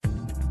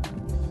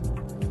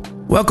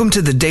Welcome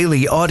to the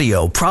Daily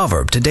Audio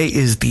Proverb. Today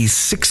is the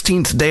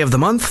 16th day of the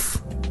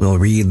month. We'll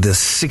read the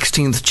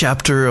 16th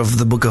chapter of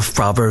the book of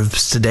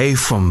Proverbs today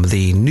from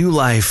the New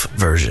Life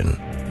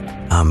version.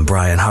 I'm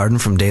Brian Harden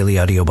from Daily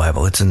Audio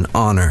Bible. It's an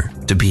honor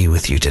to be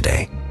with you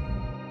today.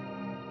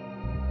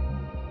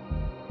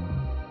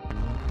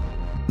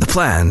 The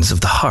plans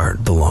of the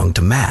heart belong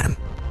to man,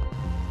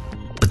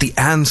 but the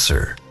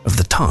answer of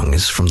the tongue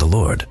is from the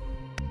Lord.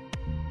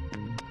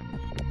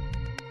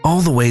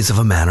 All the ways of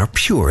a man are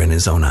pure in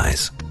his own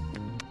eyes,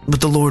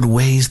 but the Lord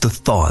weighs the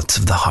thoughts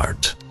of the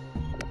heart.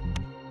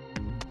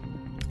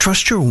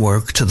 Trust your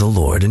work to the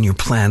Lord, and your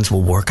plans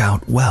will work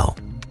out well.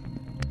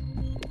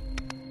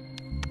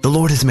 The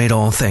Lord has made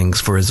all things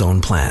for his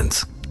own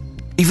plans,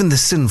 even the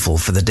sinful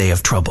for the day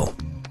of trouble.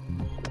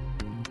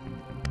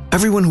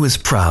 Everyone who is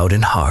proud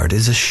in heart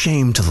is a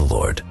shame to the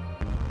Lord.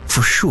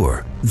 For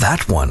sure,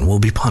 that one will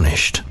be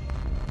punished.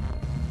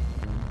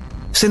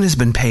 Sin has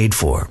been paid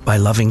for by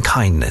loving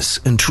kindness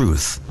and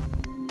truth.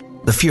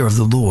 The fear of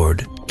the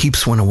Lord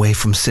keeps one away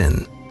from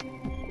sin.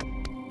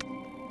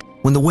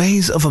 When the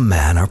ways of a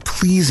man are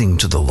pleasing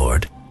to the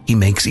Lord, he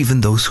makes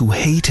even those who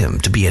hate him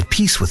to be at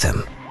peace with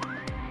him.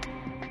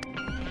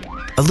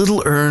 A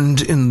little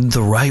earned in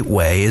the right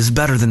way is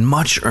better than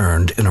much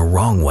earned in a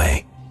wrong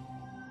way.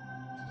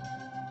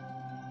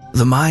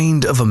 The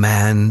mind of a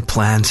man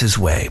plans his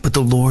way, but the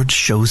Lord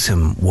shows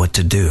him what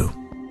to do.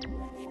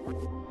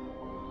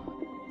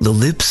 The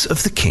lips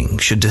of the king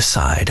should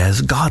decide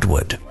as God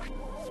would.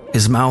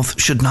 His mouth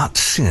should not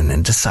sin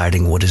in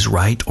deciding what is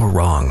right or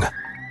wrong.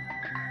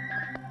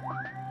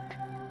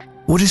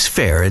 What is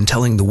fair in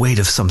telling the weight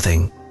of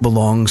something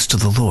belongs to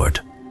the Lord.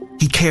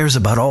 He cares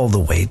about all the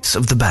weights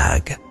of the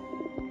bag.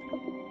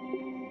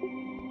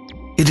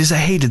 It is a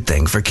hated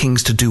thing for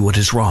kings to do what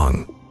is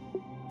wrong,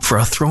 for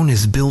a throne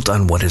is built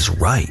on what is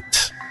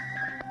right.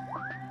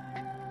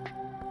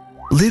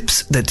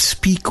 Lips that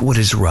speak what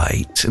is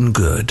right and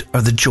good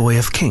are the joy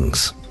of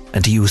kings,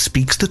 and he who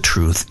speaks the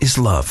truth is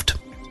loved.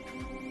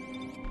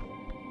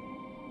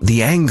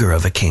 The anger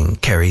of a king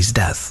carries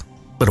death,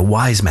 but a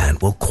wise man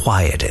will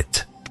quiet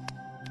it.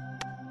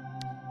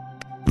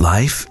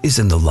 Life is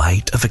in the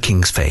light of a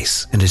king's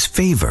face, and his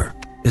favor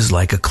is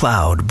like a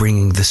cloud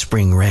bringing the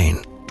spring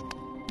rain.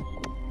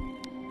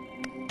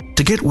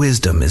 To get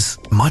wisdom is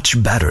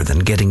much better than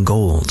getting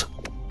gold.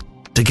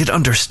 To get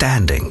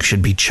understanding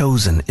should be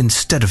chosen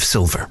instead of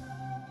silver.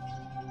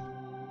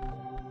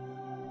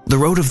 The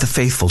road of the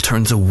faithful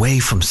turns away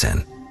from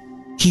sin.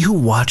 He who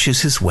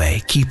watches his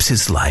way keeps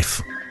his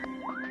life.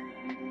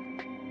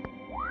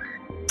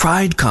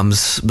 Pride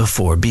comes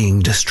before being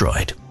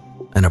destroyed,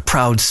 and a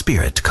proud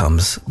spirit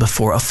comes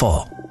before a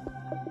fall.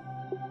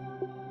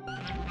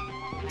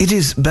 It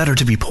is better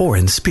to be poor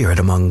in spirit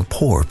among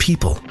poor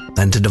people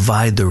than to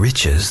divide the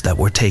riches that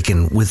were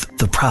taken with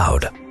the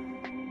proud.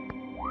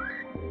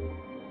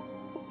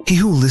 He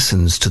who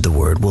listens to the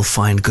word will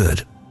find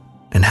good,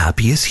 and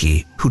happy is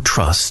he who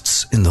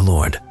trusts in the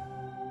Lord.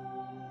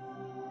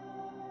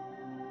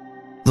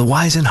 The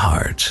wise in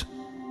heart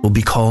will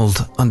be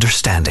called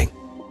understanding,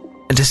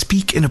 and to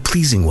speak in a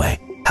pleasing way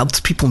helps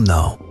people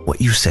know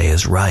what you say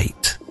is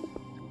right.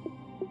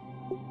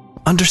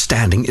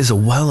 Understanding is a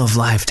well of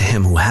life to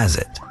him who has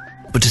it,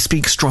 but to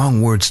speak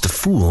strong words to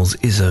fools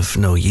is of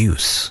no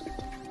use.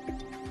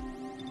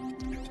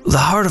 The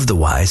heart of the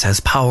wise has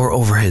power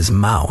over his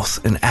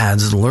mouth and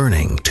adds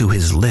learning to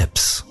his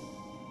lips.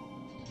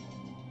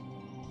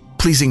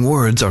 Pleasing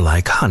words are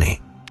like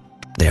honey.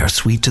 They are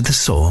sweet to the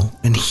soul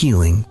and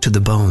healing to the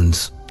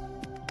bones.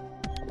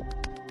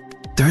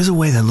 There is a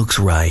way that looks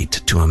right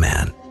to a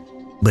man,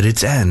 but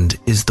its end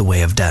is the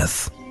way of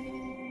death.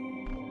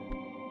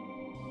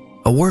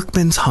 A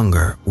workman's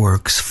hunger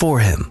works for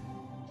him.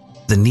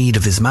 The need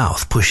of his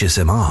mouth pushes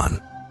him on.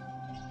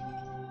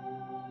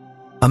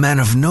 A man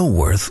of no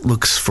worth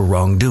looks for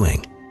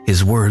wrongdoing.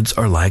 His words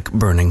are like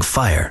burning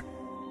fire.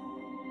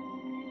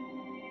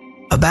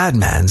 A bad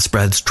man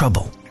spreads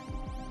trouble.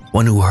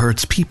 One who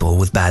hurts people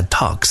with bad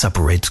talk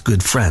separates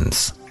good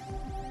friends.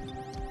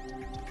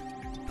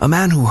 A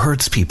man who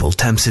hurts people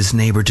tempts his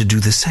neighbor to do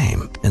the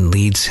same and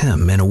leads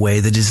him in a way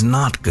that is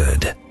not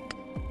good.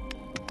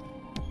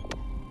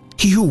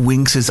 He who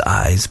winks his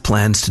eyes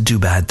plans to do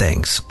bad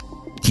things.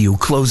 He who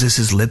closes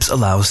his lips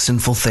allows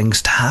sinful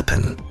things to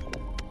happen.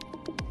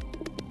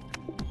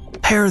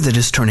 Hair that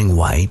is turning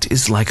white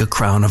is like a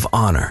crown of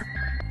honor.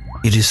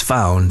 It is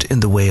found in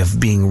the way of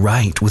being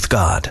right with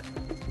God.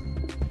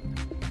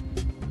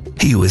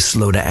 He who is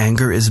slow to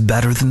anger is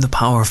better than the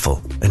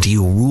powerful, and he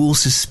who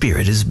rules his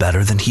spirit is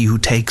better than he who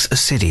takes a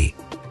city.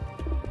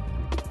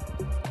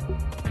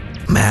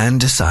 Man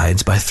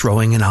decides by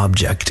throwing an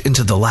object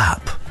into the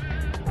lap,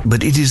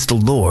 but it is the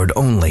Lord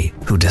only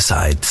who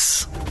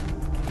decides.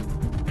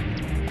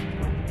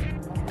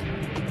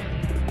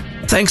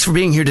 Thanks for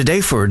being here today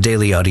for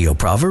Daily Audio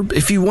Proverb.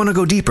 If you want to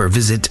go deeper,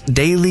 visit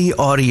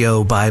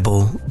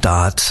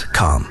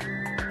dailyaudiobible.com.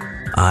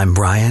 I'm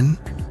Brian.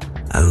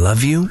 I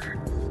love you,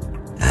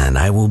 and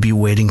I will be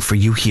waiting for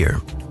you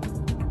here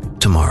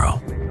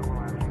tomorrow.